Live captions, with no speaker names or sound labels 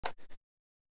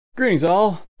Greetings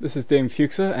all, this is Dave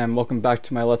Fuchsa and welcome back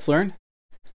to my Let's Learn.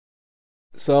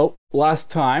 So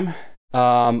last time,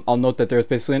 I'll note that there's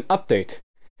basically an update.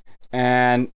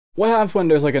 And what happens when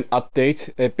there's like an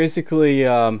update, it basically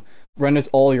renders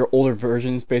all your older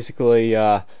versions basically,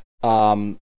 they're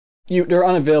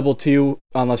unavailable to you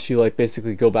unless you like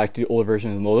basically go back to the older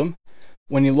versions and load them.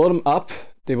 When you load them up,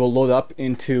 they will load up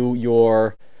into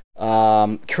your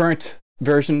current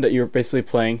version that you're basically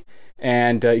playing.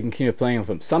 And you can continue playing with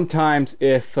them. Sometimes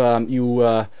if you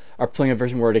are playing a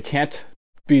version where they can't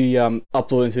be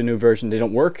uploaded into a new version, they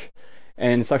don't work.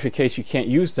 And in such a case, you can't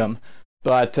use them.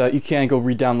 But you can go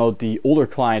re-download the older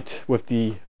client with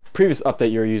the previous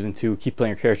update you're using to keep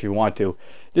playing your character if you want to.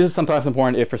 This is sometimes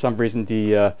important if for some reason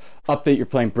the update you're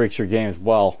playing breaks your game as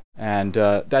well. And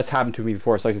that's happened to me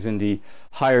before, such as in the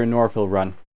higher Northville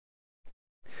run.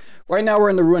 Right now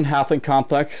we're in the Ruined Halfling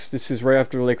Complex. This is right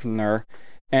after Lake from there.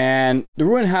 And the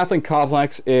Ruined Halfling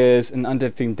Complex is an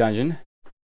undead themed dungeon.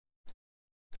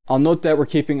 I'll note that we're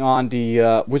keeping on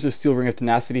the Wizard's Steel Ring of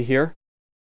Tenacity here.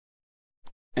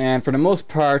 And for the most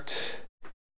part,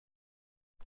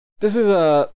 this is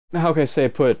a, how can I say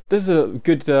put it? This is a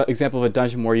good example of a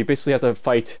dungeon where you basically have to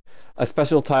fight a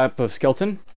special type of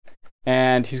skeleton.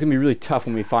 And he's going to be really tough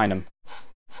when we find him.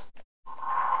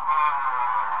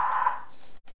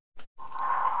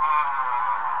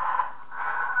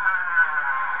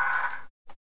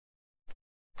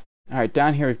 Alright,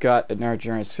 down here we've got another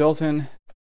giant skeleton.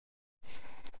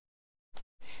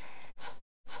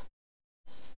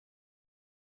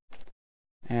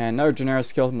 And another generic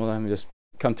skeleton will let him just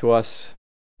come to us.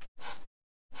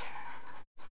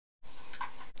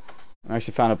 I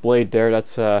actually found a blade there.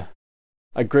 That's a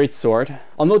great sword.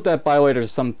 I'll note that, by the way, there's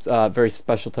some very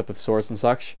special type of swords and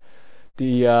such.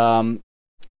 The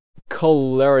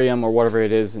Colarium, or whatever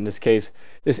it is in this case,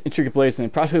 this intricate blade is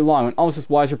practically long and almost as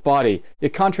wide as your body.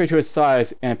 Yet contrary to its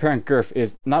size and apparent girth,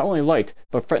 is not only light,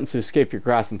 but threatens to escape your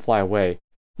grasp and fly away.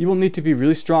 You will need to be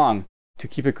really strong to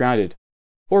keep it grounded,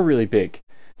 or really big.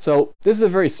 So this is a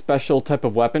very special type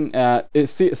of weapon. It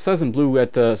says in blue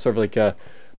at the sort of like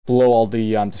below all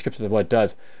the description of what it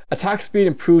does. Attack speed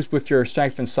improves with your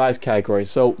strength and size categories.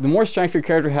 So the more strength your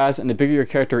character has and the bigger your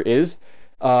character is,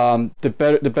 the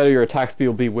better your attack speed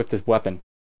will be with this weapon.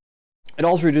 It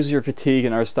also reduces your fatigue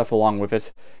and other stuff along with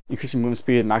it, increasing movement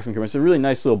speed and maximum endurance. It's a really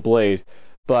nice little blade,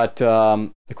 but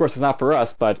of course it's not for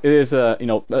us. But it is a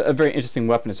very interesting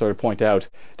weapon to sort of point out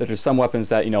that there's some weapons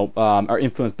that are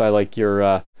influenced by like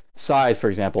your size, for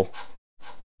example.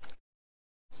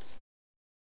 It's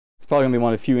probably gonna be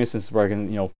one of the few instances where I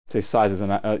can say size is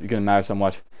gonna matter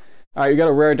somewhat. All right, you got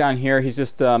a rare down here. He's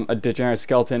just a degenerate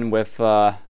skeleton with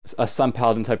a Sun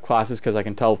Paladin type classes, because I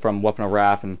can tell from Weapon of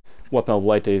Wrath and Weapon of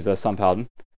Light that he's a Sun Paladin.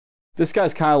 This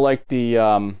guy's kind of like the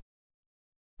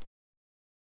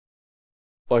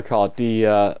what I call it,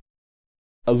 the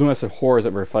Luminescent Horrors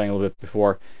that we were fighting a little bit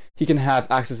before. He can have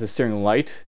access to Searing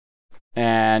Light,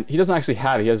 and he doesn't actually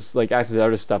have it. He has like access to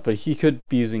other stuff, but he could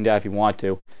be using that if he wanted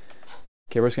to.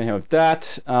 Okay, we're just gonna hit with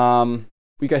that.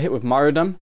 We got hit with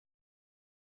Martyrdom.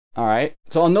 Alright,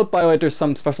 so I'll note, by the way, there's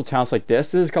some special talents like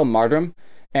this. This is called Martyrdom.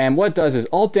 And what it does is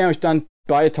all damage done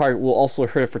by a target will also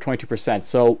hurt it for 22%.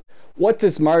 So what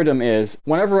this Martyrdom is,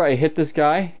 whenever I hit this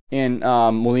guy in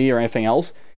melee or anything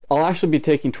else, I'll actually be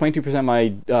taking 22% of my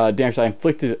damage that I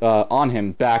inflicted on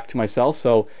him back to myself.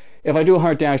 So if I do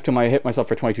 100 damage to him, I hit myself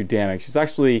for 22 damage. It's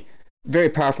actually very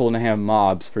powerful in the hand of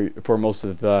mobs for most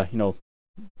of the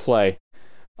play.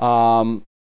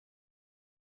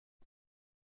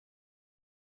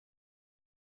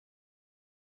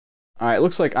 Alright, it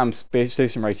looks like I'm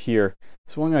stationed right here.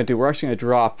 So what I'm going to do, we're actually going to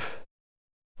drop...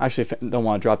 Actually, I don't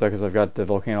want to drop that because I've got the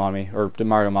volcano on me, or the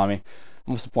Martyrdom on me. I'm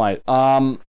almost blind.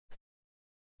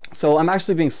 So I'm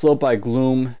actually being slowed by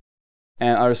gloom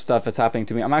and other stuff that's happening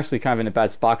to me. I'm actually kind of in a bad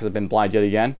spot because I've been blind yet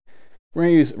again. We're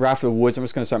going to use Raft of the Woods. I'm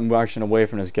just going to start marching away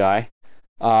from this guy.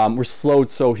 We're slowed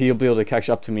so he'll be able to catch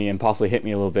up to me and possibly hit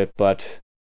me a little bit, but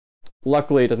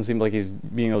luckily it doesn't seem like he's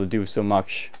being able to do so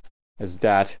much as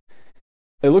that.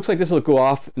 It looks like this will go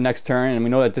off next turn, and we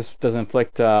know that this doesn't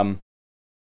inflict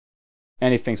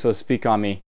anything, so to speak, on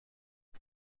me.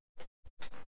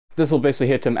 This will basically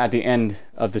hit him at the end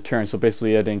of the turn, so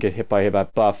basically I didn't get hit by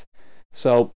that buff.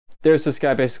 So there's this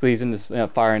guy, basically, he's in this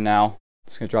fire now.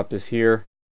 Just going to drop this here.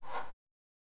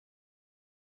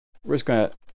 We're just going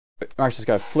to march this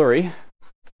guy Flurry.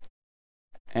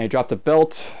 And he dropped the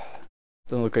belt.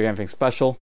 Doesn't look like anything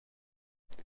special.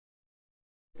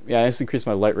 Yeah, I just increased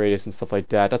my light radius and stuff like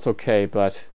that. That's okay,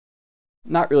 but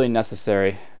not really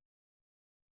necessary.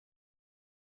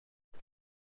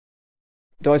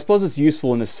 Though I suppose it's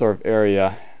useful in this sort of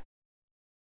area.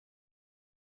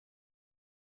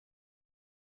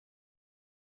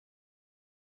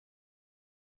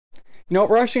 You know what,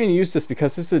 we're actually going to use this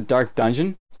because this is a dark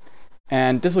dungeon,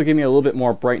 and this will give me a little bit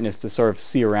more brightness to sort of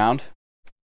see around.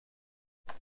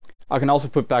 I can also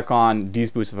put back on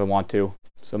these boots if I want to,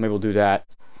 so maybe we'll do that.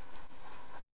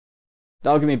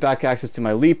 That'll give me back access to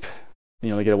my leap, you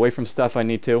know, to get away from stuff I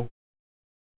need to.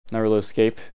 Not really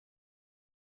escape.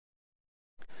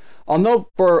 I'll note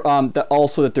for that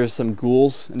also that there's some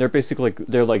ghouls, and they're basically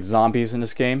they're like zombies in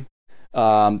this game.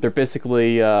 They're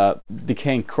basically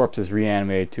decaying corpses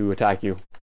reanimated to attack you,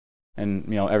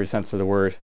 in every sense of the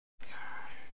word.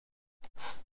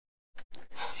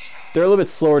 They're a little bit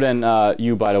slower than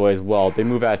you, by the way, as well. They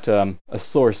move at a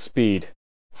slower speed.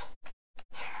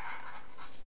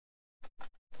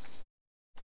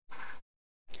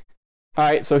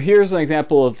 Alright, so here's an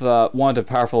example of one of the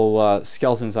powerful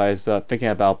skeletons I was thinking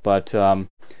about. But so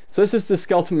this is the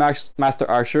Skeleton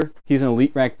Master Archer. He's an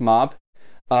elite ranked mob.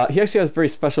 He actually has very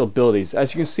special abilities.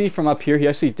 As you can see from up here, he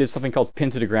actually did something called pin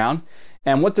to the ground.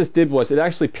 And what this did was it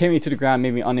actually pinned me to the ground and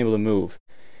made me unable to move.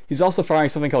 He's also firing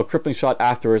something called crippling shot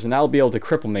afterwards, and that'll be able to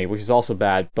cripple me, which is also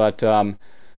bad. But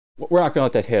we're not going to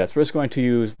let that hit us. We're just going to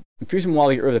use Infusion Wall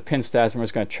to get rid of the pin stats, and we're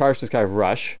just going to charge this guy with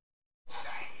Rush.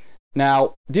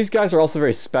 Now, these guys are also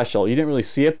very special. You didn't really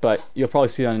see it, but you'll probably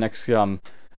see it on the next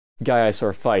guy I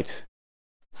sort of fight.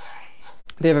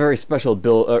 They have a very special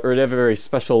build, or they have a very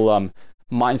special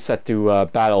mindset to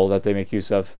battle that they make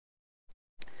use of.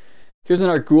 Here's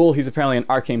another ghoul. He's apparently an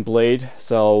arcane blade,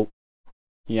 so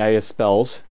yeah, he has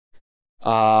spells.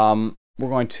 We're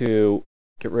going to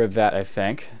get rid of that, I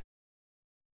think.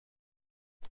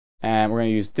 And we're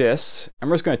going to use this. And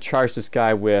we're just going to charge this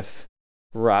guy with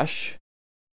Rush,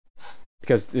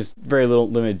 because there's very little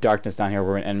limited darkness down here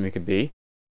where an enemy could be.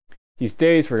 He's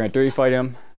dazed. We're going to dirty fight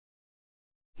him.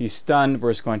 He's stunned.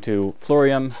 We're just going to flurry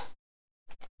him, so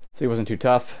he wasn't too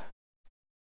tough.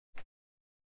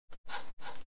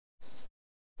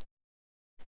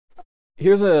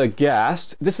 Here's a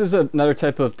ghast. This is another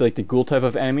type of like the ghoul type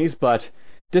of enemies, but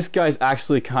this guy's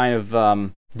actually kind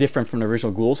of different from the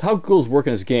original ghouls. How ghouls work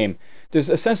in this game?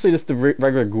 There's essentially just the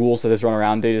regular ghouls that just run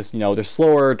around. They just, they're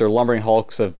slower. They're lumbering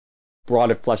hulks of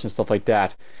rotted flesh and stuff like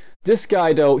that. This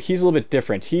guy, though, he's a little bit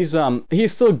different. He's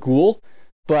still a ghoul,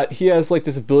 but he has like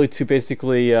this ability to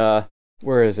basically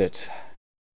where is it?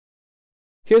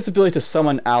 He has the ability to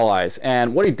summon allies,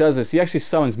 and what he does is he actually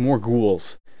summons more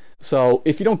ghouls. So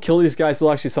if you don't kill these guys,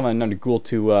 they'll actually summon another ghoul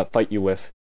to fight you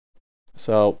with.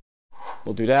 So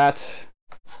we'll do that.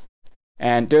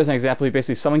 And there's an example. He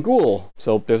basically summoned ghoul.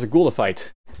 So there's a ghoul to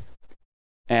fight.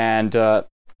 And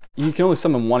you can only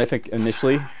summon one, I think,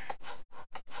 initially.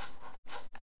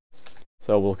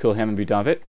 So we'll kill him and be done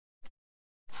with it.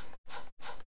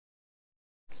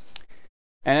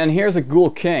 And then here's a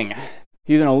Ghoul King.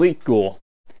 He's an elite ghoul.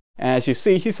 And as you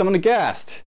see, he summoned a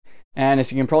ghast. And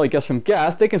as you can probably guess from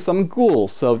ghast, they can summon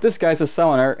ghouls. So this guy's a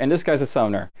summoner, and this guy's a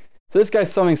summoner. So this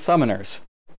guy's summoning summoners.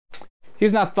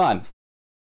 He's not fun.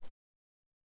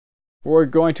 We're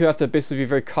going to have to basically be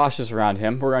very cautious around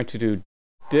him. We're going to do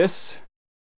this.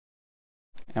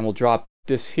 And we'll drop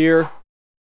this here.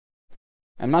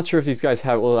 I'm not sure if these guys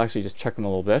have... We'll actually just check them a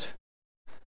little bit.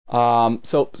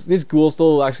 So these ghouls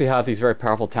will actually have these very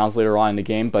powerful talents later on in the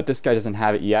game, but this guy doesn't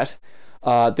have it yet.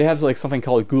 They have like something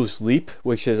called Ghoulish Leap,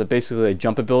 which is basically a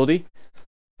jump ability.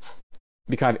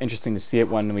 It'd be kind of interesting to see it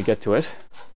when we get to it.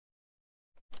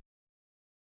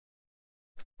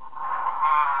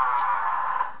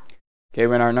 Okay,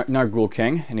 we're in our Ghoul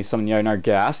King, and he's summoning in our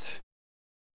ghast.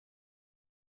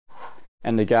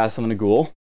 And the ghast summoned a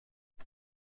ghoul.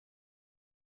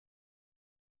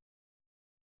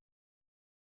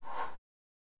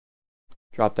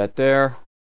 Drop that there.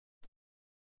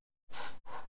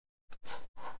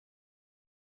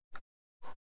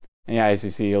 And yeah, as you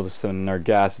see, he'll just summon our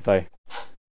ghast if I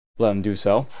let him do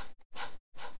so.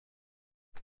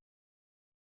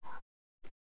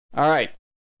 Alright.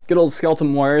 Good old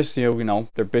skeleton warriors,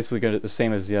 they're basically the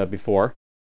same as before.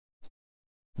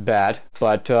 Bad.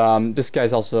 But this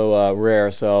guy's also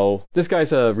rare, so this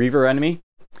guy's a Reaver enemy.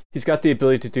 He's got the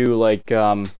ability to do like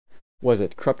what is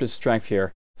it? Corrupted Strength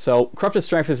here. So Corrupted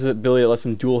Strength is an ability that lets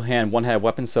him dual hand one-handed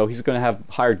weapons, so he's going to have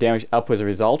higher damage output as a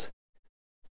result.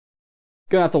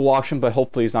 Gonna have to watch him, but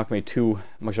hopefully he's not going to be too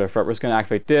much of a threat. We're just going to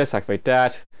activate this, activate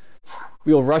that.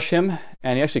 We will rush him,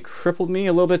 and he actually crippled me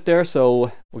a little bit there,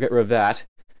 so we'll get rid of that.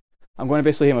 I'm going to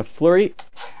basically hit him with Flurry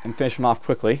and finish him off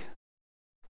quickly.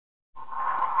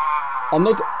 I'll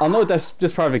note that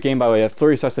this part of the game, by the way, that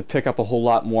Flurry starts to pick up a whole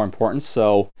lot more importance,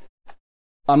 so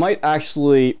I might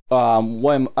actually,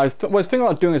 what I was thinking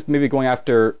about doing is maybe going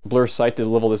after Blur Sight to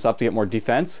level this up to get more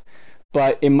defense,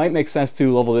 but it might make sense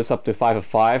to level this up to 5 of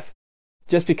 5.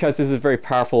 just because this is a very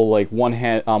powerful like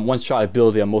one-shot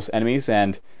ability on most enemies,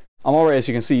 and I'm already, as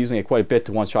you can see, using it quite a bit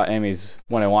to one-shot enemies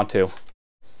when I want to.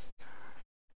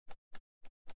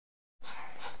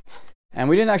 And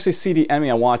we didn't actually see the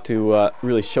enemy I want to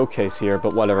really showcase here,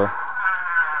 but whatever.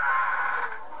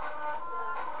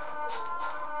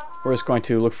 We're just going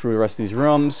to look through the rest of these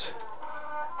rooms.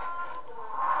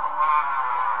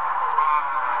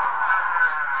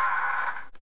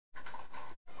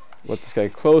 Let this guy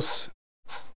close.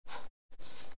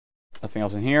 Nothing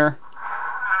else in here.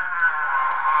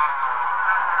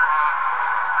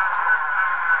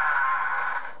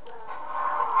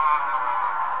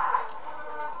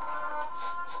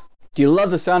 Do you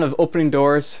love the sound of opening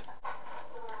doors?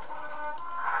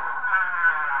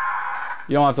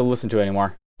 You don't have to listen to it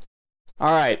anymore.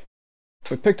 Alright,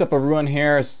 we picked up a ruin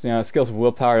here. It's, skills of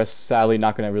willpower. That's sadly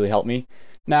not going to really help me.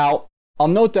 Now, I'll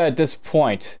note that at this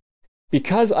point,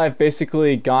 because I've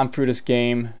basically gone through this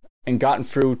game and gotten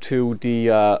through to the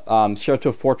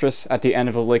Skeletons Fortress at the end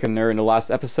of the Lake of Nur in the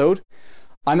last episode,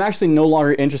 I'm actually no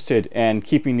longer interested in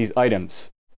keeping these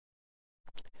items.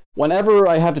 Whenever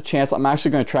I have the chance, I'm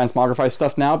actually going to transmogrify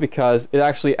stuff now because it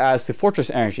actually adds to fortress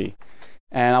energy.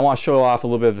 And I want to show off a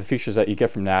little bit of the features that you get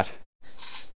from that.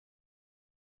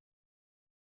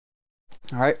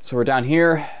 Alright, so we're down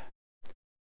here.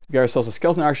 We got ourselves a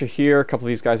skeleton archer here, a couple of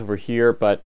these guys over here,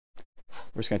 but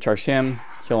we're just going to charge him,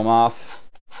 kill him off.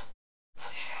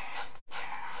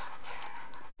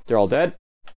 They're all dead.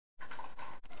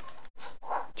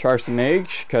 Charge the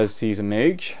mage, because he's a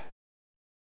mage.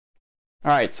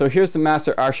 Alright, so here's the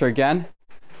Master Archer again.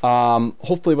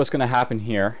 Hopefully what's going to happen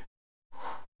here,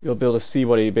 you'll be able to see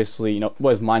what he basically,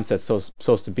 what his mindset's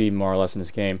supposed to be more or less in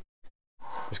this game.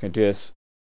 Just going to do this.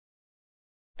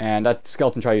 And that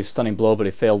skeleton tried to use Stunning Blow, but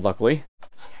it failed luckily.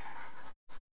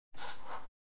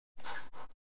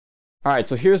 Alright,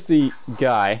 so here's the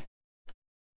guy.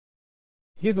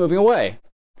 He's moving away.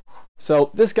 So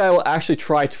this guy will actually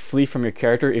try to flee from your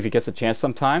character if he gets a chance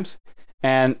sometimes.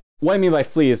 And what I mean by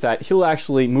flee is that he'll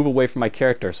actually move away from my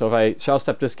character. So if I shall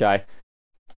step this guy,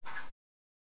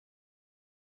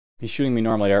 he's shooting me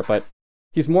normally there, but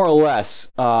he's more or less,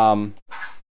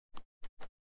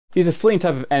 he's a fleeing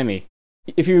type of enemy.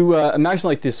 If you imagine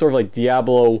like this sort of like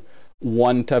Diablo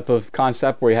 1 type of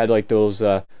concept where you had like those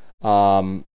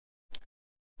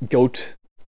goat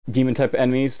demon type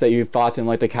enemies that you fought in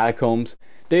like the catacombs,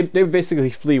 they would basically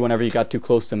flee whenever you got too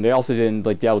close to them. They also did in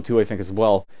like Diablo 2, I think, as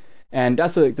well. And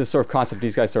that's the sort of concept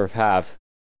these guys sort of have.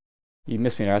 You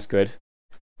missed me there, that's good.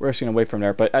 We're actually going to wait from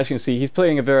there. But as you can see, he's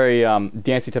playing a very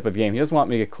dancey type of game. He doesn't want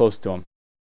me to get close to him.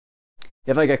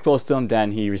 If I get close to him,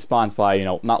 then he responds by,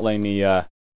 not letting me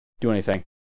do anything.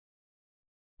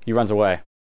 He runs away.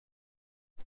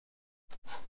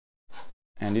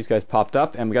 And these guys popped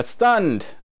up, and we got stunned!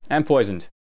 And poisoned.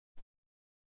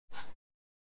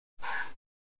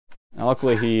 Now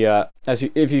luckily he,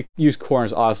 if you use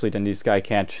corners, obviously, then this guy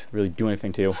can't really do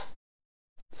anything to you.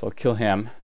 So I'll kill him.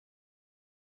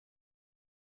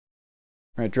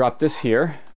 I'm going to drop this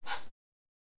here.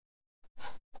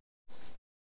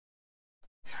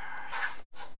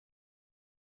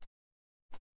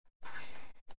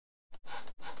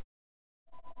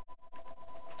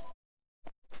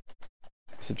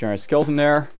 There's a giant skeleton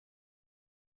there.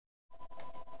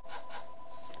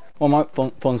 Well, my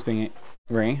phone's being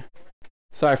ringing.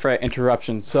 Sorry for that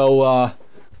interruption. So,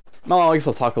 well, I guess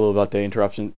I'll talk a little about the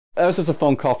interruption. That was just a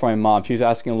phone call from my mom. She was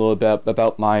asking a little bit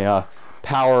about my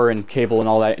power and cable and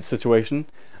all that situation.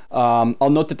 I'll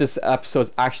note that this episode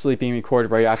is actually being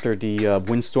recorded right after the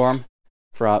windstorm,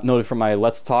 noted from my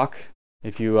Let's Talk,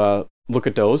 if you look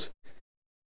at those.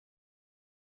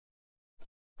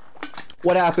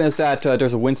 What happened is that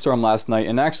there's a windstorm last night,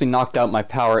 and it actually knocked out my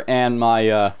power and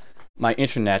my my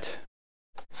internet.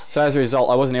 So as a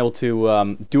result, I wasn't able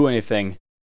to do anything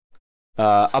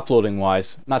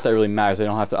uploading-wise. Not that it really matters. I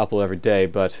don't have to upload every day,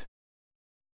 but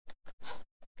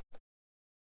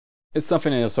it's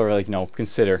something to sort of like,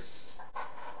 consider.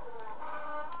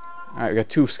 All right, we got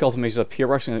two skeleton mages up here.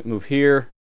 We're actually going to move here,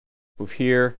 move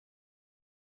here.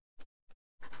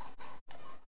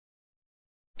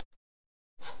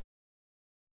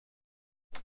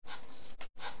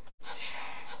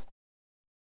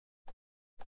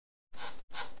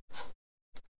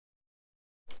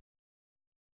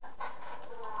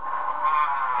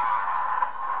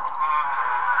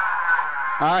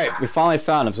 Alright, we finally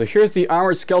found him. So here's the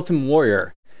Armored Skeleton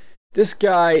Warrior. This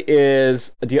guy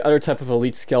is the other type of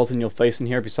elite skeleton you'll face in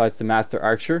here besides the Master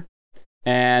Archer.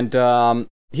 And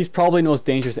he's probably the most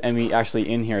dangerous enemy actually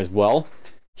in here as well.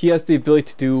 He has the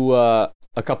ability to do a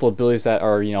couple of abilities that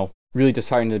are, really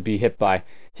disheartening to be hit by.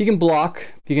 He can block,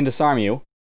 he can disarm you,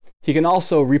 he can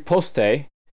also riposte,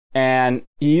 and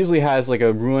he usually has like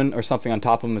a ruin or something on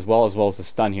top of him as well as the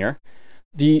stun here.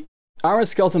 The Armored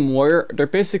Skeleton Warrior, they're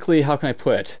basically, how can I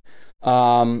put it?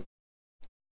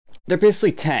 They're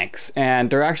basically tanks, and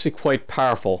they're actually quite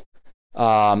powerful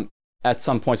at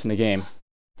some points in the game.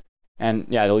 And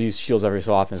yeah, they'll use shields every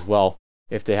so often as well,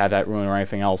 if they have that ruin or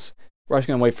anything else. We're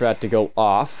actually going to wait for that to go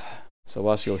off. So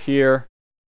we'll actually go here.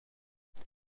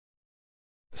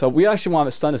 So we actually want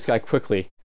to stun this guy quickly,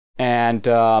 and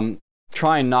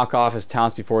try and knock off his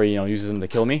talents before he uses them to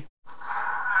kill me.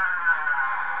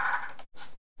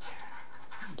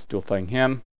 Let's dual fighting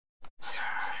him.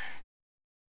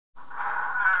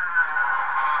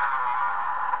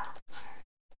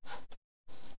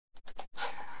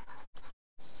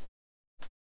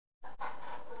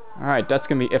 Alright, that's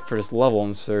going to be it for this level,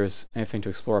 unless there's anything to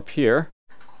explore up here.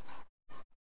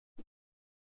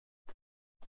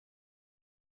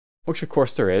 Which of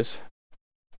course there is.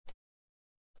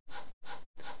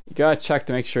 You gotta check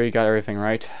to make sure you got everything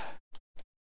right.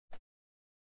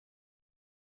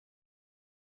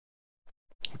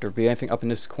 Would there be anything up in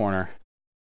this corner?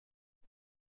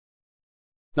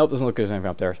 Nope, doesn't look like there's anything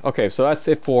up there. Okay, so that's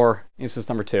it for instance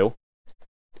number 2.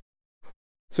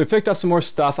 So we picked up some more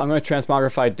stuff. I'm going to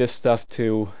transmogrify this stuff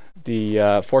to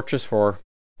the fortress for,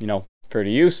 fair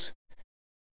use.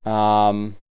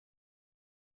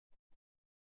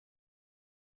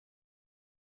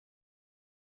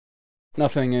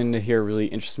 Nothing in here really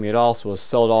interests me at all, so we'll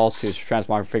sell it all to the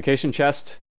transmogrification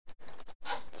chest.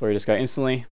 Flurry this guy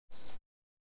instantly.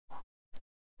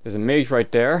 There's a mage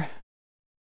right there,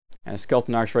 and a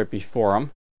skeleton arch right before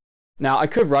him. Now, I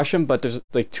could rush him, but there's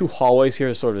like 2 hallways here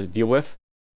to sort of deal with.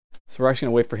 So we're actually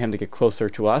going to wait for him to get closer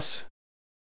to us.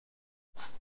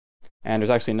 And there's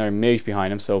actually another mage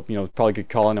behind him, so, probably good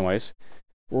call anyways.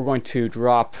 We're going to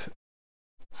drop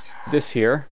this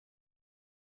here.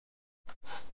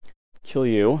 Kill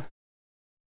you.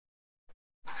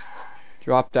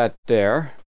 Drop that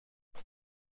there.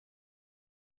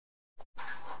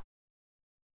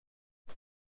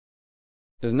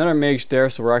 There's another mage there,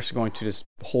 so we're actually going to just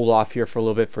hold off here for a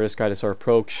little bit for this guy to sort of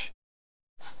approach.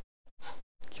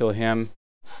 Kill him.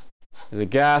 There's a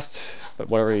ghast, but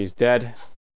whatever, he's dead.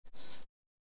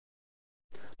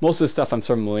 Most of this stuff I'm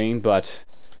sort of meleeing, but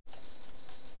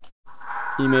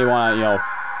you may want to,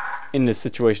 in this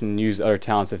situation, use other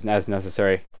talents if as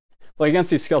necessary. Like against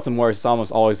these skeleton warriors, it's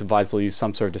almost always advisable to use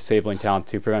some sort of disabling talent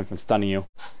to prevent from stunning you.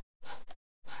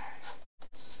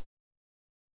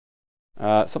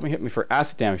 Something hit me for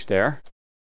acid damage there.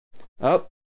 Oh,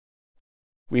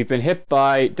 we've been hit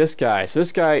by this guy. So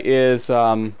this guy is,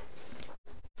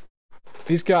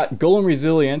 he's got golem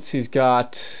resilience, he's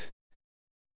got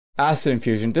acid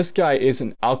infusion. This guy is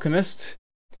an alchemist.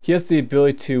 He has the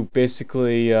ability to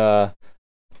basically, how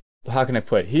can I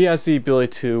put it? He has the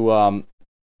ability to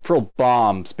throw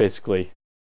bombs, basically.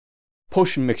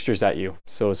 Potion mixtures at you,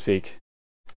 so to speak.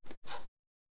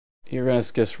 You're going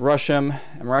to just rush him,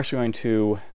 and we're actually going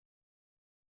to...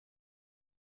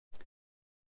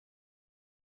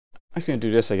 I'm going to do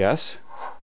this, I guess.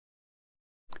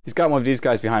 He's got one of these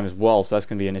guys behind him as well, so that's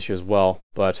going to be an issue as well.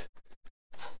 But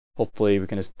hopefully we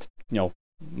can just,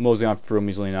 mosey on through him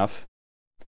easily enough.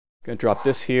 Going to drop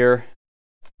this here.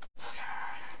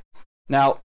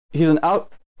 Now, he's an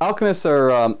alchemists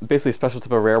are basically a special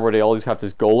type of rare where they always have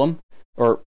this golem,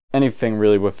 or anything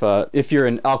really with, if you're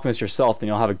an alchemist yourself, then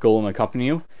you'll have a golem accompany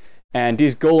you. And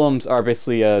these golems are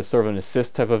basically a sort of an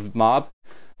assist type of mob.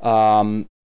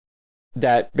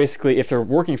 That basically, if they're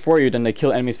working for you, then they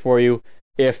kill enemies for you.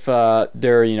 If they're,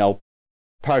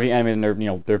 part of the enemy,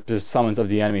 then they're summons of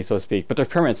the enemy, so to speak. But they're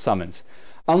permanent summons.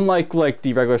 Unlike like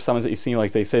the regular summons that you've seen,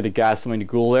 like they say the ghast summoning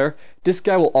the ghoul there, this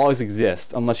guy will always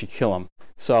exist unless you kill him.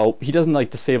 So he doesn't like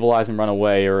destabilize and run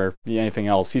away or anything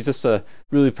else. He's just a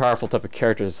really powerful type of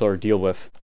character to sort of deal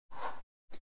with.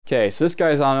 Okay, so this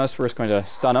guy's on us. We're just going to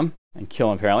stun him and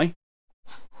kill him apparently.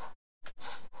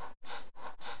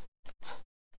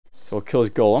 So we'll kill his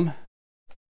golem.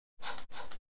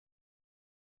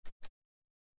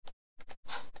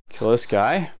 Kill this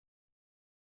guy.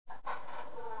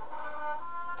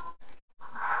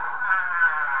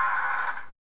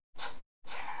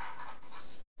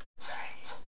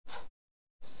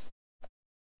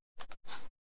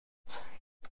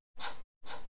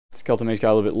 Skeleton Mage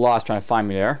got a little bit lost trying to find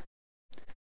me there.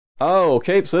 Oh,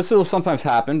 okay, so this will sometimes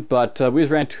happen, but we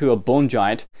just ran into a bone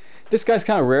giant. This guy's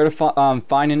kind of rare to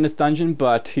find in this dungeon,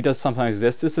 but he does sometimes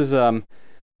exist. This is,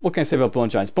 what can I say about bone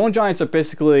giants? Bone giants are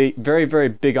basically very, very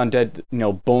big undead,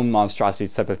 bone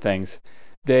monstrosities type of things.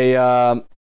 They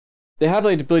they have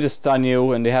like the ability to stun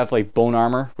you, and they have like bone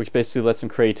armor, which basically lets them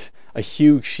create a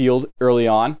huge shield early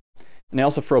on. And they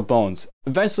also throw bones.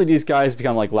 Eventually these guys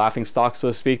become like laughing stock, so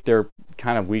to speak. They're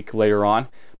kind of weak later on,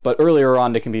 but earlier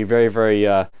on they can be very, very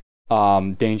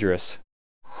dangerous.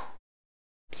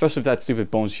 Especially if that stupid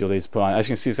bone shield he's put on. As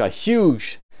you can see, it's got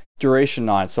huge duration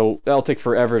on it, so that'll take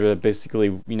forever to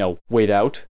basically, you know, wait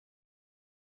out.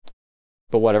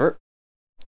 But whatever.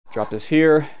 Drop this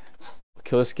here.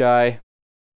 Kill this guy.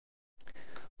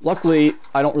 Luckily,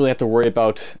 I don't really have to worry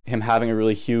about him having a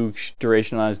really huge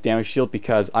duration on his damage shield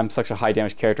because I'm such a high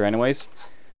damage character anyways.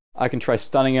 I can try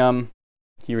stunning him.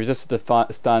 He resisted the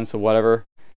stun, so whatever.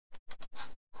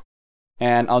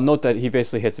 And I'll note that he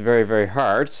basically hits very, very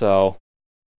hard, so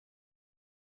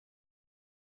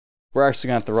we're actually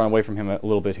going to have to run away from him a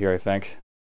little bit here, I think.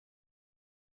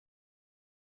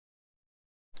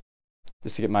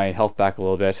 Just to get my health back a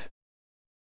little bit.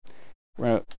 We're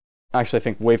going to actually, I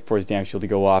think, wait for his damage shield to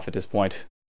go off at this point.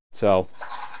 So,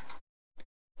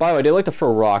 by the way, they like to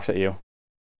throw rocks at you.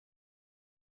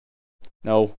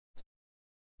 No.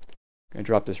 I'm going to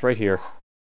drop this right here.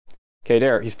 Okay,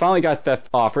 there. He's finally got theft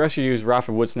off. We're actually going to use Wrath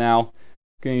of Woods now.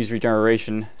 Going to use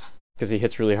regeneration because he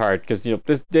hits really hard. Because, you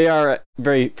know, they are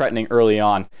very threatening early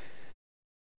on.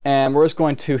 And we're just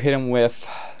going to hit him with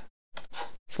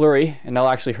Flurry, and that'll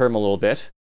actually hurt him a little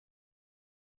bit.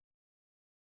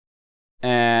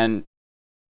 And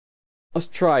let's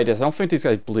try this. I don't think these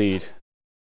guys bleed.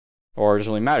 Or it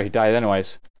doesn't really matter. He died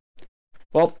anyways.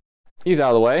 Well, he's out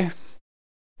of the way.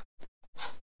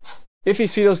 If you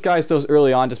see those guys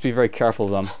early on, just be very careful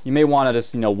of them. You may want to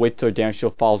just, you know, wait till their damage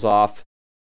shield falls off.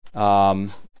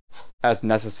 As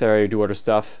necessary, do other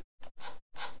stuff.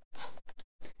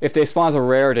 If they spawn as a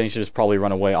rare, then you should just probably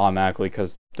run away automatically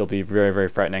because they'll be very, very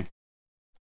threatening.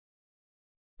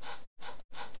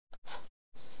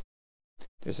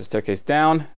 There's a staircase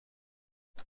down.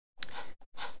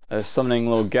 There's summoning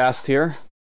little ghast here.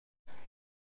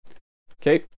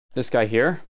 Okay, this guy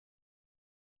here.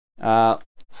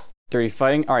 Dirty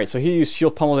fighting. Alright, so he used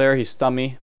shield pummel there. He stunned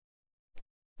me.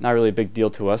 Not really a big deal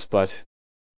to us, but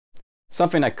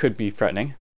something that could be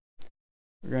threatening.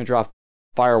 We're going to drop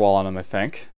firewall on him, I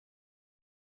think.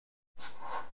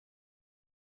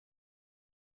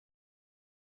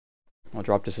 I'll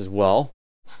drop this as well.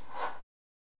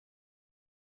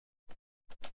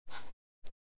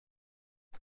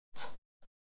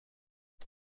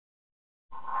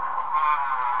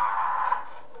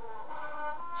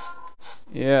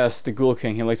 Yes, the Ghoul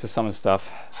King. He likes to summon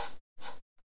stuff.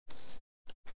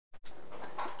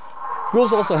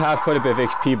 Ghouls also have quite a bit of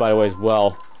HP, by the way, as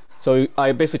well. So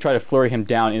I basically try to flurry him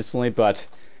down instantly, but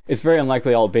it's very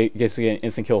unlikely I'll basically get an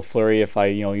instant kill flurry if I,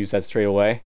 you know, use that straight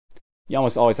away. You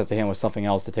almost always have to hit him with something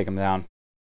else to take him down.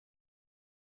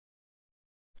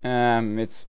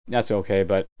 That's okay,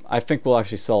 but I think we'll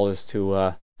actually sell this to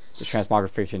the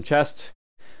transmogrification chest.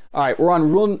 All right, we're on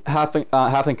Ruined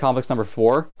Halfling Complex number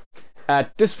 4.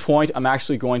 At this point, I'm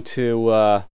actually going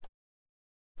to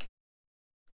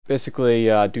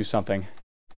basically do something.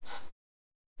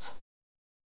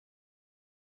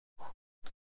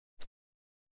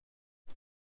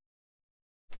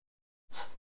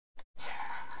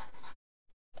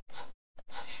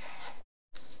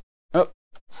 Oh,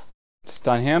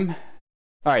 stun him.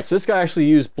 Alright, so this guy actually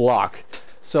used block.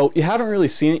 So you haven't really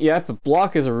seen it yet, but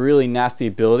block is a really nasty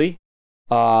ability.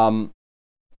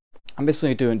 I'm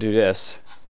basically going to do this.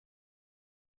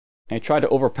 And he tried to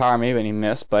overpower me, but he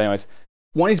missed. But anyways,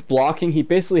 when he's blocking, he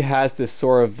basically has this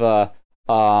sort of,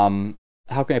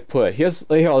 how can I put it? He has,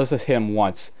 here, let's just hit him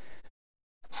once.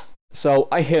 So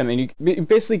I hit him, and you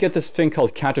basically get this thing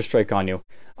called Counter-Strike on you.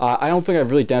 I don't think I've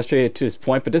really demonstrated it to this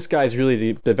point, but this guy is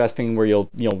really the best thing where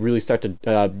you'll really start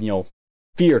to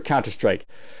fear Counter-Strike.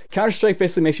 Counter-Strike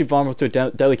basically makes you vulnerable to a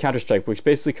deadly Counter-Strike, which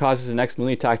basically causes the next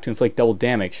melee attack to inflict double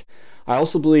damage. I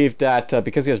also believe that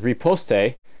because he has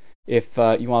Riposte, if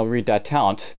you want to read that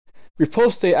talent,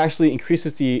 Riposte actually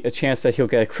increases the chance that he'll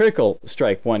get a critical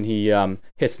strike when he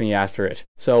hits me after it.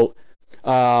 So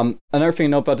another thing to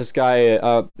note about this guy,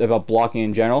 about blocking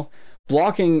in general,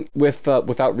 blocking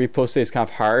without Riposte is kind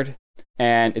of hard,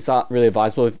 and it's not really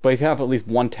advisable. But if you have at least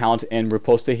one talent in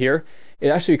Riposte here, it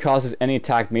actually causes any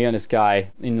attack made on this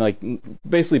guy,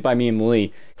 basically by me and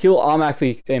melee, he'll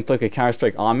automatically inflict a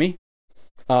counter-strike on me.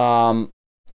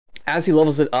 As he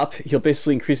levels it up, he'll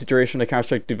basically increase the duration of the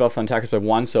counter-strike debuff on attackers by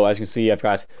 1. So as you can see, I've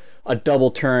got a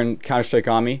double turn counter-strike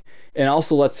on me. And it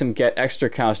also lets him get extra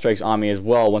counter-strikes on me as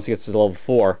well once he gets to level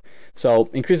 4. So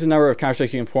increase the number of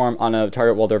counter-strikes you can perform on a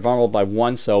target while they're vulnerable by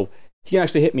 1. So he can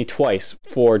actually hit me twice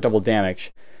for double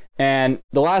damage. And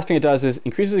the last thing it does is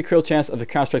increases the critical chance of the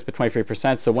counter-strikes by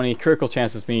 23%. So when he critical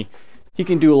chances me, he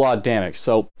can do a lot of damage.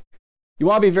 So you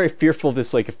want to be very fearful of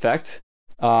this like effect.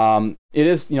 It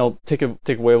is, you know, take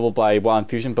awayable by Wild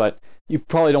Infusion, but you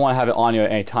probably don't want to have it on you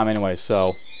at any time anyway, so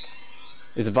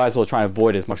it's advisable to try and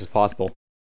avoid it as much as possible.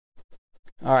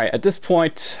 Alright, at this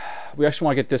point, we actually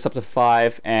want to get this up to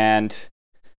 5, and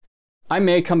I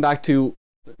may come back to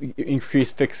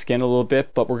increase fixed skin a little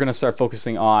bit, but we're going to start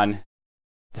focusing on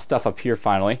the stuff up here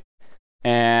finally.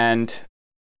 And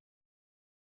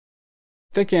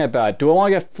thinking about, do I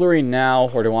want to get Flurry now,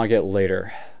 or do I want to get it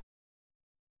later?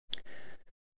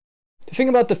 The thing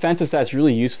about defense is that it's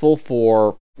really useful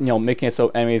for, you know, making it so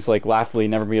enemies like laughably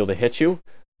never be able to hit you,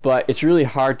 but it's really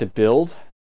hard to build.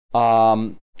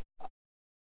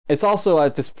 It's also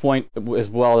at this point as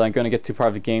well that I'm going to get to part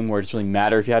of the game where it doesn't really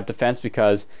matter if you have defense,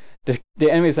 because the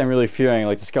enemies I'm really fearing,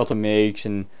 like the Skeleton Mage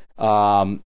and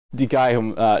the guy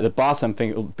who, the boss I'm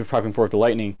prepping for with the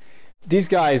lightning, these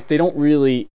guys, they don't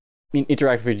really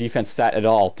interact with your defense stat at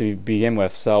all to begin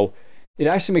with, so it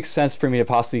actually makes sense for me to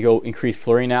possibly go increase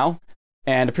Flurry now.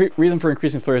 And the reason for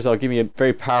increasing Flurry is that'll give me a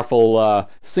very powerful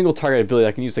single target ability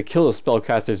I can use to kill the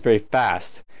spellcasters very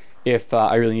fast if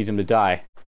I really need them to die.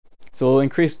 So we'll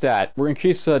increase that. We'll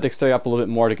increase Dexterity up a little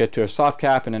bit more to get to a soft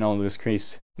cap, and then I'll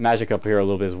increase Magic up here a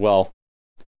little bit as well.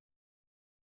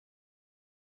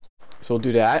 So we'll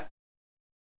do that.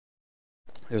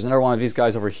 There's another one of these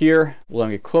guys over here. We'll let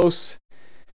him get close.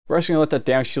 We're actually going to let that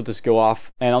damage shield just go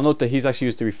off, and I'll note that he's actually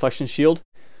used the Reflection Shield.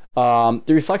 The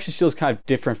Reflection Shield is kind of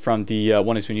different from the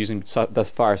one he's been using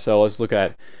thus far, so let's look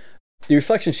at it. The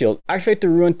Reflection Shield. Activate the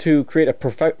Ruin to create a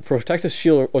protective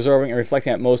shield absorbing and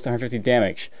reflecting at most 150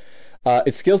 damage.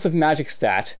 It scales the magic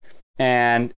stat,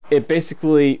 and it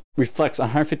basically reflects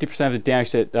 150% of the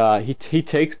damage that he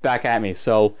takes back at me.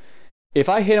 So if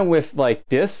I hit him with like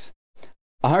this,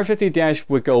 150 damage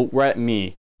would go right at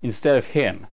me instead of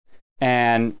him,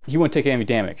 and he wouldn't take any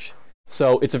damage.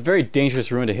 So it's a very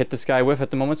dangerous rune to hit this guy with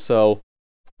at the moment, so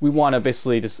we want to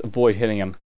basically just avoid hitting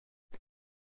him.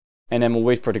 And then we'll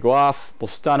wait for it to go off, we'll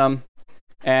stun him,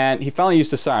 and he finally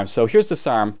used Disarm. So here's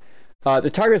Disarm. The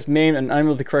target is maimed and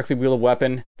unable to correctly wield a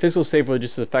weapon. Physical save will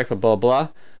reduce the effect, blah blah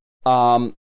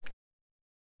blah.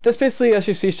 This basically, as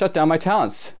you see, shut down my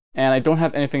talents. And I don't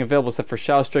have anything available except for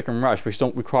Shadow Strike and Rush, which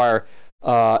don't require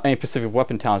any specific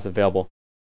weapon talents available.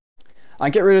 I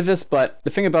can get rid of this, but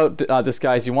the thing about this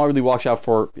guy is you want to really watch out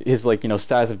for his, like, you know,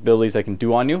 status abilities that can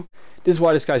do on you. This is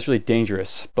why this guy's really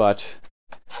dangerous, but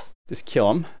just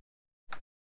kill him.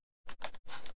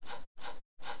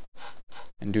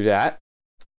 And do that.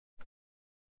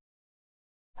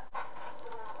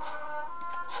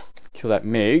 Kill that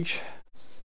mage.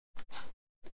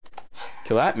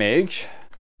 Kill that mage.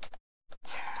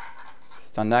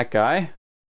 Stun that guy.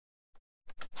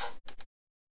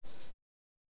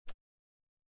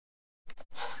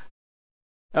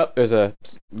 Oh, there's a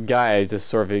guy I just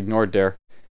sort of ignored there.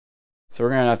 So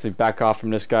we're going to have to back off from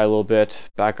this guy a little bit.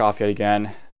 Back off yet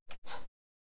again.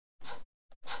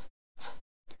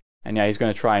 And yeah, he's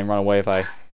going to try and run away if I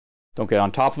don't get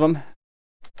on top of him.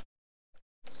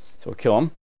 So we'll kill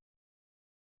him.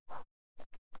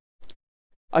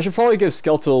 I should probably give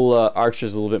skeletal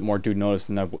archers a little bit more due notice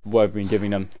than what I've been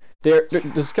giving them.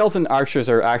 The skeleton archers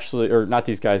are actually, or not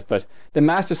these guys, but the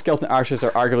master skeleton archers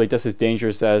are arguably just as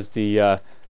dangerous as the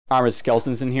armored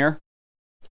skeletons in here.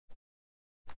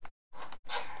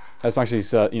 As much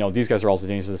as you know, these guys are also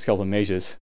dangerous as the skeleton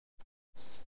mages.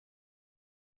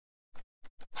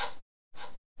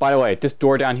 By the way, this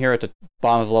door down here at the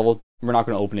bottom of the level, we're not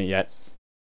going to open it yet.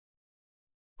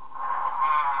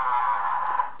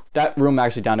 That room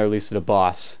actually down there leads to the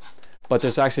boss. But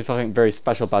there's actually something very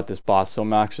special about this boss, so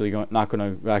I'm actually not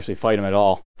going to actually fight him at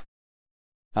all.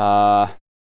 Activate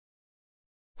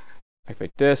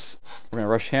this. We're going to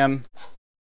rush him.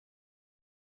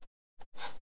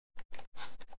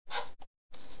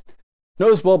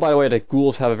 Notice well, by the way, that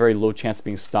ghouls have a very low chance of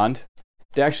being stunned.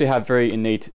 They actually have very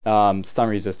innate stun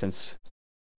resistance.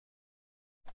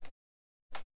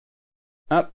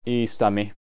 Oh, he stunned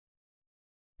me.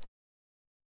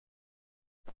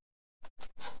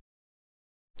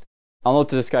 I'll note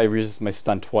that this guy resists my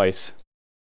stun twice.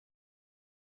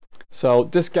 So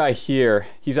this guy here,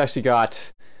 he's actually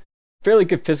got fairly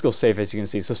good physical save, as you can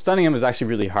see. So stunning him is actually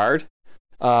really hard.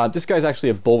 This guy's actually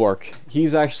a bulwark.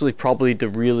 He's actually probably the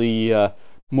really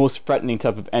most threatening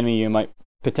type of enemy you might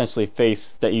potentially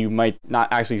face that you might not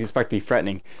actually expect to be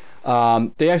threatening.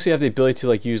 They actually have the ability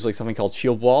to use something called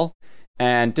shield wall,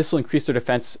 and this will increase their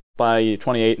defense by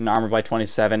 28 and armor by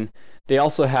 27. They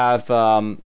also have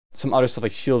some other stuff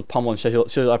like shield pummel and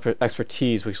shield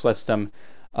expertise, which lets them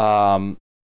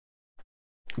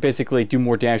basically do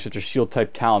more damage with their shield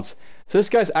type talents. So this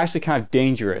guy's actually kind of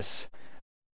dangerous.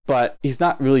 but he's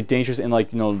not really dangerous in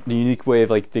like, you know, the unique way of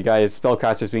like the guy's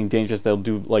spellcasters being dangerous. They'll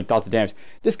do like lots of damage.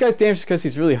 This guy's dangerous because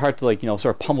he's really hard to like, you know,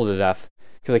 sort of pummel to death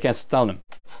because I can't stun him.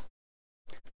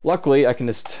 Luckily, I can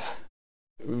just,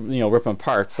 you know, rip him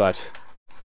apart, but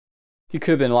he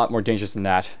could have been a lot more dangerous than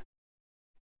that.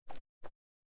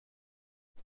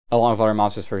 Along with other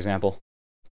monsters, for example.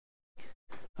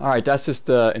 Alright, that's just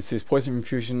Insidious Poison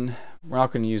Infusion. We're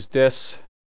not going to use this.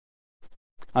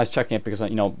 I was checking it because,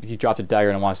 you know, he dropped a dagger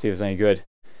and I want to see if it's any good.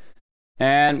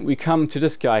 And we come to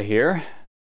this guy here.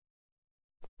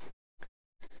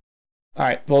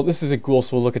 Alright, well, this is a ghoul,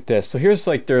 so we'll look at this. So here's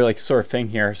like their like sort of thing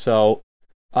here. So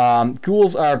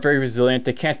ghouls are very resilient.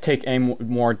 They can't take any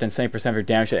more than 70% of your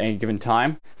damage at any given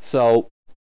time. So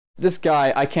this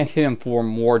guy, I can't hit him for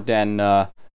more than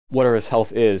whatever his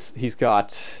health is. He's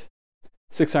got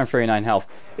 639 health.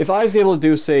 If I was able to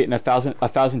do, say, a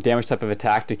thousand damage type of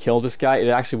attack to kill this guy, it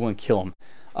actually wouldn't kill him.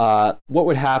 What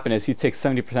would happen is he'd take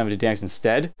 70% of the damage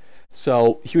instead.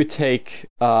 So he would take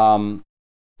whatever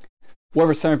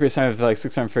 70% of like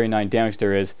 639 damage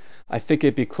there is. I think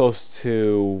it'd be close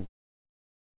to,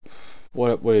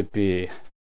 what would it be?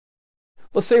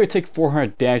 Let's say we take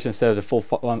 400 damage instead of the full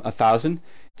 1,000,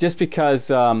 just because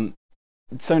 70%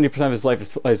 of his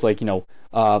life is like, you know,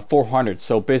 400.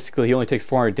 So basically he only takes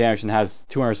 400 damage and has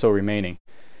 200 or so remaining.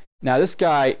 Now this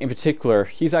guy in particular,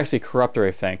 he's actually a corruptor,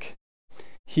 I think.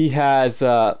 He has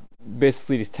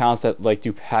basically these talents that like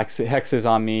do hexes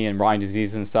on me and rotting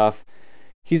disease and stuff.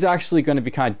 He's actually going to be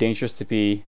kind of dangerous to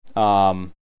be,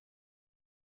 you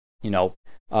know,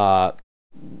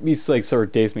 he's like sort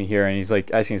of dazed me here, and he's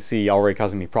like, as you can see, already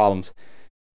causing me problems.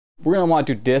 We're going to want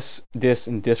to do this,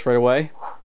 and this right away.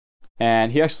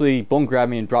 And he actually bone grabbed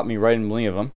me and dropped me right in the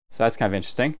of him. So that's kind of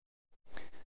interesting.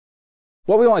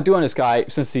 What we want to do on this guy,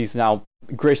 since he's now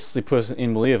graciously put us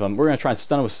in melee of him, we're going to try and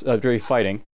stun him with dirty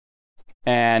fighting.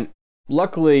 And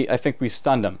luckily, I think we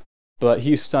stunned him. But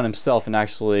he stunned himself and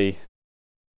actually...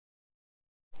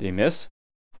 Did he miss?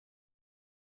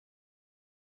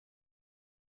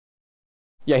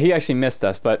 Yeah, he actually missed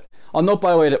us, but I'll note,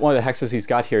 by the way, that one of the hexes he's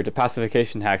got here, the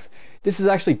pacification hex, this is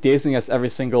actually dazing us every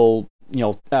single, you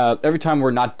know, every time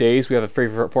we're not dazed, we have a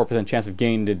 34% chance of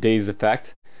gaining the daze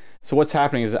effect. So what's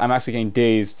happening is I'm actually getting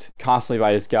dazed constantly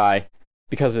by this guy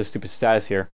because of his stupid status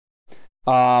here.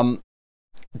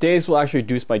 Daze will actually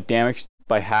reduce my damage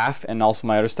by half, and also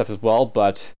my other stuff as well,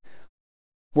 but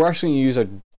we're actually going to use a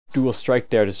dual strike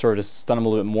there to sort of just stun him a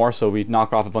little bit more, so we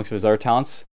knock off a bunch of his other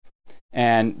talents.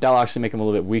 And that'll actually make him a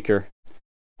little bit weaker.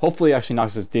 Hopefully it actually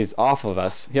knocks his daze off of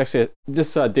us. He actually,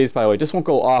 this daze, by the way, just won't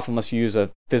go off unless you use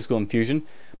a physical infusion,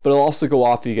 but it'll also go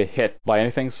off if you get hit by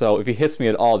anything. So if he hits me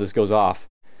at all, this goes off.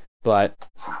 But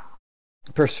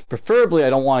preferably I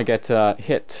don't want to get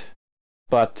hit.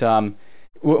 But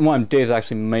one daze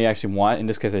actually may actually want, in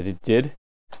this case I did.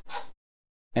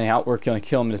 Anyhow, we're going to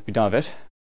kill him and just be done with it.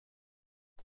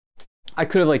 I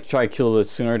could have like tried to kill it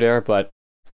sooner there, but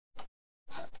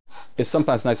it's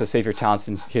sometimes nice to save your talents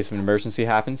in case of an emergency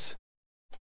happens.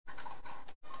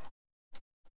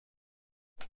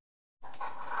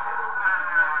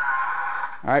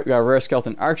 Alright, we got a rare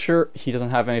skeleton archer. He doesn't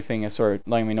have anything sort of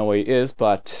letting me know where he is,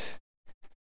 but...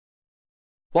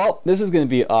 Well, this is going to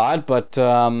be odd, but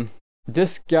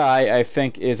this guy, I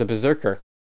think, is a berserker.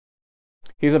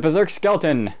 He's a berserk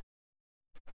skeleton!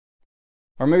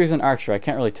 Or maybe he's an archer, I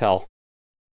can't really tell.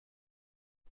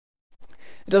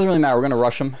 It doesn't really matter, we're going to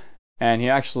rush him. And he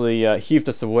actually heaved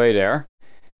us away there.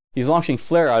 He's launching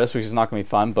flare at us, which is not going to be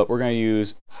fun, but we're going to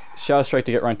use Shadow Strike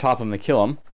to get right on top of him to kill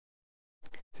him.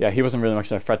 So yeah, he wasn't really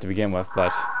much of a threat to begin with,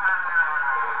 but...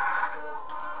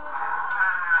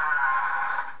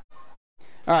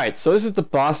 Alright, so this is the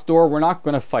boss door. We're not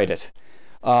going to fight it.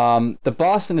 The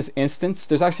boss in this instance,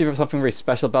 there's actually something very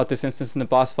special about this instance in the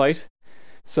boss fight.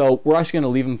 So we're actually going to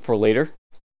leave him for later.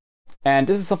 And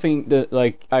this is something that,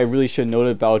 like, I really should note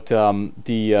about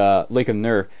the Lake of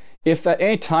Nur. If at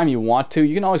any time you want to,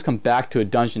 you can always come back to a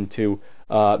dungeon to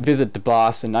visit the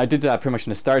boss, and I did that pretty much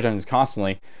in the Star Dungeons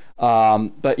constantly.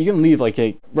 But you can leave like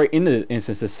right into the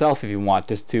instance itself if you want,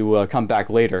 just to come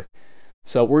back later.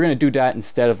 So we're going to do that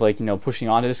instead of like, you know, pushing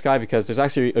onto this guy, because there's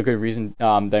actually a good reason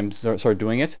that I'm sort of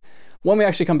doing it. When we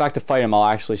actually come back to fight him, I'll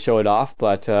actually show it off,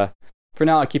 but for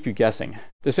now I'll keep you guessing.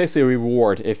 There's basically a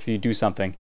reward if you do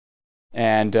something.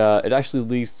 And it actually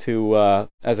leads to,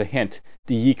 as a hint,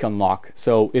 the Yeek unlock.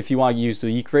 So if you want to use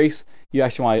the Yeek race, you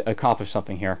actually want to accomplish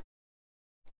something here.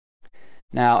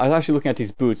 Now, I was actually looking at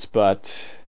these boots,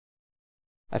 but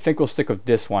I think we'll stick with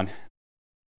this one.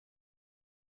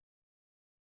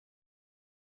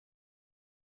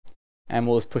 And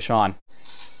we'll just push on.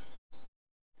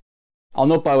 I'll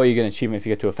note, by the way, you get an achievement if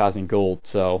you get to 1,000 gold.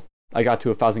 So I got to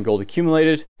 1,000 gold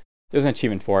accumulated. There's an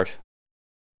achievement for it.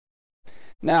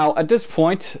 Now, at this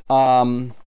point,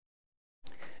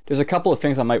 there's a couple of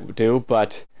things I might do,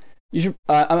 but you should,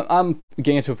 I'm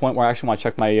getting to a point where I actually want to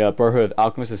check my Brotherhood of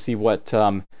Alchemists to see what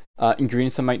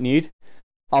ingredients I might need.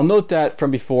 I'll note that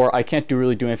from before, I can't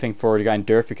really do anything for the guy in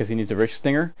Dirt because he needs a Rich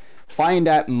Stinger. Finding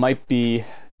that might be,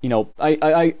 you know,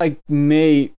 I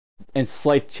may, in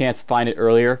slight chance, find it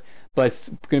earlier, but it's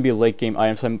going to be a late game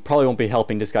item, so I probably won't be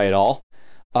helping this guy at all.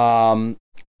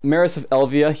 Maris of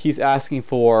Elvia, he's asking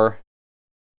for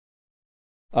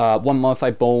 1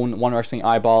 mummified bone, 1 wrestling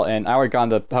eyeball, and I already got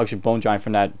the Pouch Bone Giant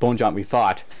from that Bone Giant we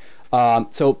fought.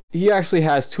 So he actually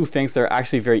has 2 things that are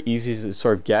actually very easy to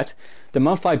sort of get. The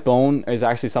mummified bone is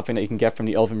actually something that you can get from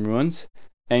the Elven Ruins,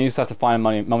 and you just have to find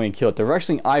a mummy and kill it. The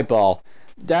wrestling eyeball,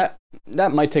 that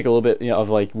might take a little bit, you know, of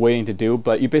like waiting to do,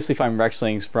 but you basically find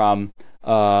wrestlings from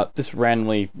just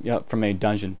randomly, you know, from a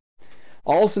dungeon.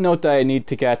 I'll also note that I need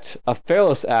to get a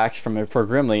Pharaoh's Axe for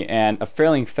Grimly and a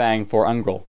Failing Fang for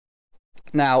Ungral.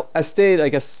 Now, as stated, I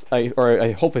guess,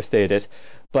 I hope I stated it,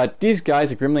 but these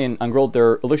guys, Grimly and Ungral,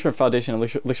 they're Elixir of Foundation and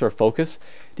Elixir of Focus.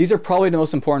 These are probably the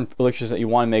most important elixirs that you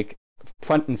want to make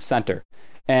front and center.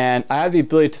 And I have the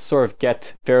ability to sort of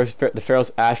get the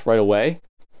Pharaoh's Ash right away.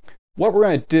 What we're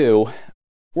going to do,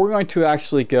 we're going to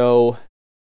actually go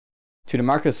to the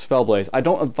Market of Spellblaze. I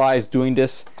don't advise doing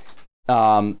this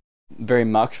very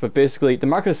much, but basically, the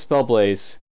Market of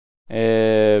Spellblaze,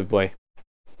 boy.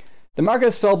 The Market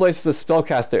of Spellblaze is a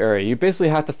spellcaster area. You basically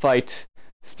have to fight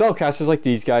spellcasters like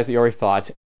these guys that you already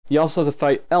fought. You also have to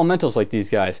fight elementals like these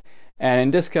guys. And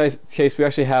in this case, we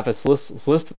actually have a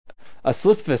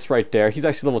Slipfist right there. He's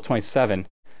actually level 27.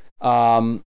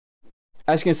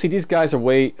 As you can see, these guys are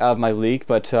way out of my league,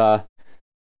 but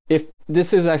if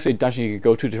this is actually a dungeon you could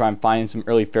go to try and find some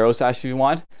early Pharaoh's Ash if you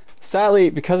want. Sadly,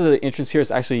 because of the entrance here,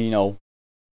 it's actually, you know,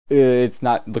 it's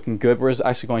not looking good. We're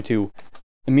actually going to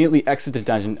immediately exit the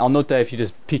dungeon. I'll note that if you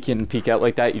just peek in and peek out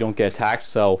like that, you don't get attacked.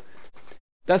 So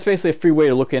that's basically a free way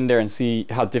to look in there and see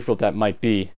how difficult that might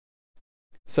be.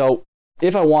 So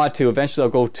if I want to, eventually I'll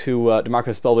go to the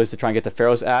Market of Spellblaze to try and get the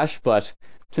Pharaoh's Ash, but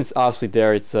since obviously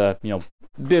there it's you know,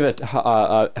 a bit of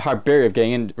a hard barrier of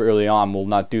getting in early on, will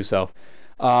not do so.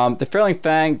 The Failing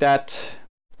Fang, that's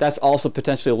also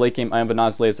potentially a late game item, but not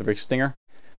as late as the Rich Stinger.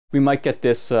 We might get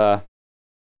this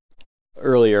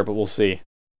earlier, but we'll see.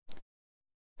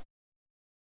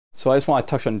 So I just want to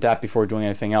touch on that before doing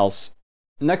anything else.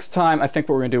 Next time, I think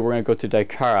what we're going to do, we're going to go to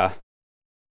Daikara.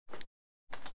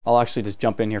 I'll actually just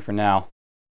jump in here for now.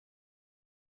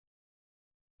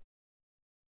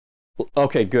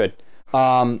 Okay, good.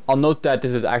 I'll note that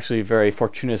this is actually very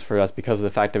fortuitous for us because of the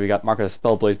fact that we got Market of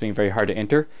Spellblaze being very hard to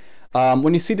enter.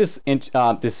 When you see this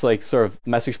like sort of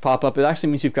message pop up, it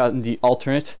actually means you've gotten the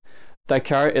alternate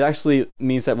Daikara. It actually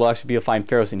means that we'll actually be able to find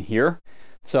Pharaohs in here.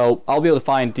 So I'll be able to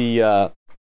find the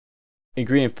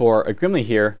ingredient for a Grimly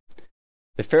here,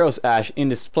 the Pharaoh's Ash, in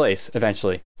this place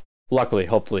eventually. Luckily,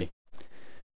 hopefully.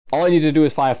 All I need to do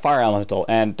is find a fire elemental,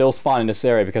 and they'll spawn in this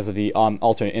area because of the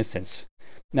alternate instance.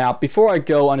 Now, before I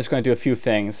go, I'm just going to do a few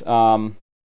things. I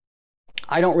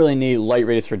don't really need light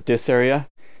radius for this area.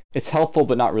 It's helpful,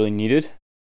 but not really needed,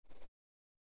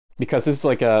 because this is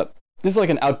like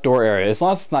an outdoor area. As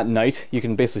long as it's not night, you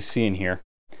can basically see in here.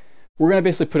 We're going to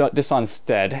basically put this on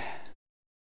instead.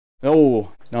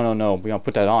 No. We don't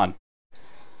put that on.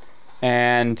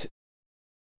 And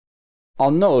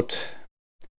I'll note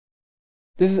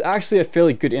this is actually a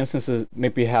fairly good instance to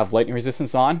maybe have lightning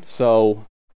resistance on. So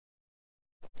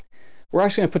we're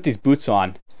actually going to put these boots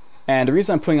on. And the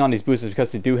reason I'm putting on these boots is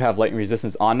because they do have lightning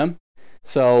resistance on them.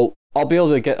 So I'll be able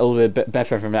to get a little bit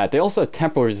benefit from that. They also have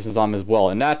temporal resistance on them as well.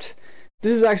 And this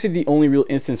is actually the only real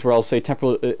instance where I'll say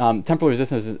temporal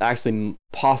resistance is actually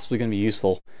possibly going to be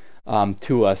useful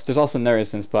to us. There's also another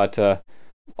instance, but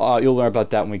you'll learn about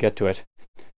that when we get to it.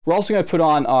 We're also going to put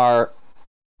on our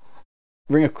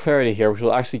Ring of Clarity here, which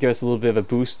will actually give us a little bit of a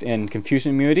boost in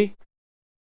confusion immunity.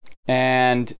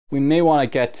 And we may want to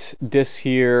get this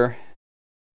here.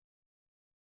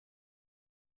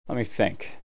 Let me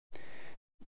think.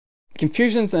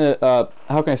 Confusion's how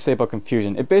can I say about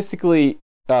confusion? It basically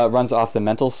runs off the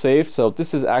mental save, so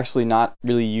this is actually not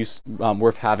really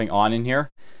worth having on in here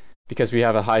because we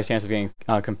have a high chance of getting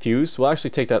confused. We'll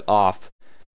actually take that off,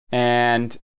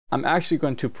 and I'm actually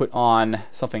going to put on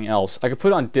something else. I could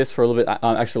put on this for a little bit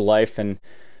extra life, and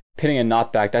pinning a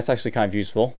knockback, that's actually kind of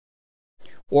useful.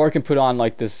 Or I can put on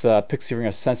like this Pixie Ring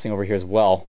of Sensing over here as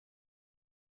well.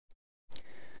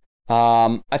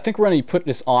 I think we're going to put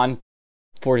this on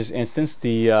for this instance,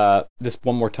 this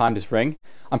one more time, this ring.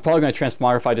 I'm probably going to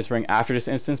transmogrify this ring after this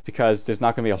instance because there's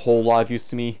not going to be a whole lot of use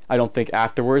to me, I don't think,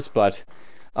 afterwards, but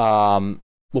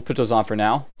we'll put those on for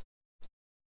now.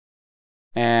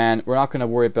 And we're not going to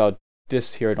worry about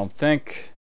this here, I don't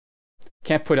think.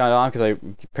 Can't put it on because I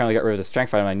apparently got rid of the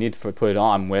strength item I need to put it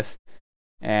on with.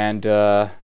 And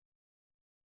that'll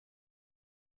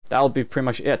be pretty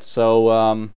much it.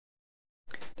 So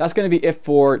that's going to be it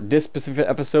for this specific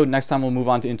episode. Next time we'll move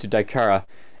on into Daikara.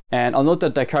 And I'll note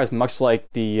that Daikara is much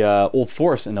like the Old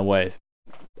Forest in a way.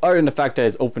 Other than the fact that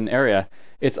it's open area,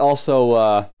 it's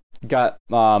also got...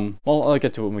 well, I'll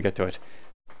get to it when we get to it.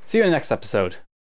 See you in the next episode.